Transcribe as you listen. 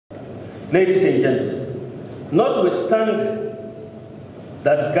Ladies and gentlemen, notwithstanding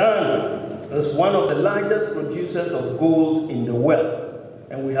that Ghana is one of the largest producers of gold in the world,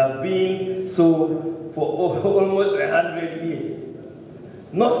 and we have been so for almost 100 years,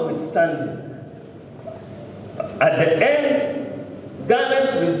 notwithstanding, at the end,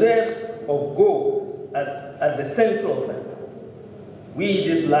 Ghana's reserves of gold at the central bank, we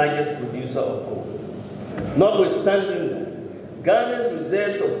this largest producer of gold, notwithstanding that, Ghana's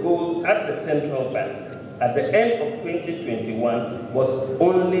reserves of gold at the central bank at the end of 2021 was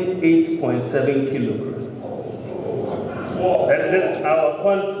only 8.7 kilograms. That is our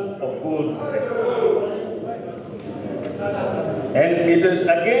quantum of gold reserve. And it is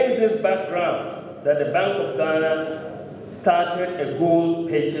against this background that the Bank of Ghana started a gold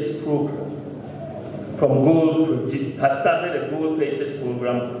purchase program has started a gold purchase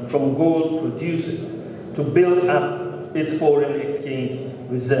program from gold producers to build up its foreign exchange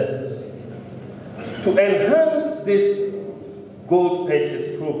reserves. To enhance this gold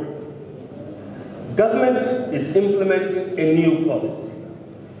purchase program, government is implementing a new policy,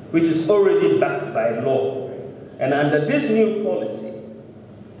 which is already backed by law. And under this new policy,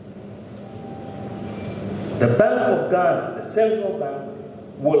 the Bank of Ghana, the central bank,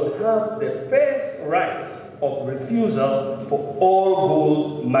 will have the first right of refusal for all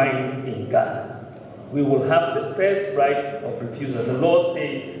gold mined in Ghana. We will have the first right of refusal. The law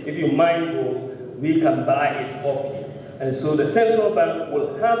says if you mine gold, we can buy it off you. And so the central bank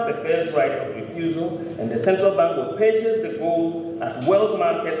will have the first right of refusal, and the central bank will purchase the gold at world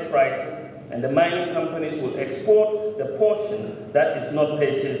market prices, and the mining companies will export the portion that is not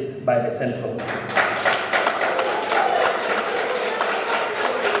purchased by the central bank.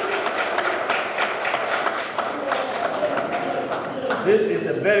 This is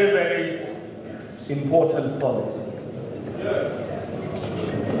a very, very important policy.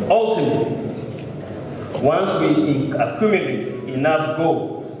 Ultimately, once we accumulate enough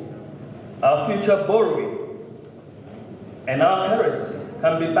gold, our future borrowing and our currency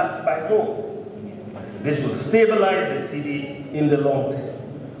can be backed by gold. This will stabilize the cedi in the long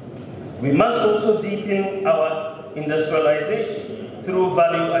term. We must also deepen our industrialization through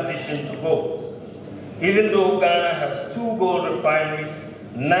value addition to gold. Even though Ghana has 2 gold refineries,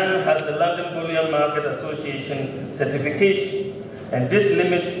 none has the London Bullion Market Association certification, and this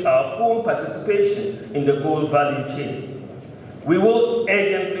limits our full participation in the gold value chain. We will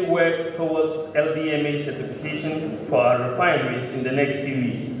urgently work towards LBMA certification for our refineries in the next few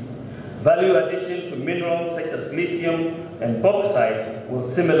years. Value addition to minerals such as lithium and bauxite will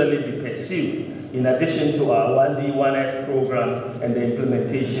similarly be pursued, in addition to our 1D, 1F program and the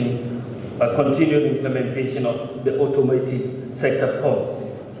continued implementation of the automotive sector policy.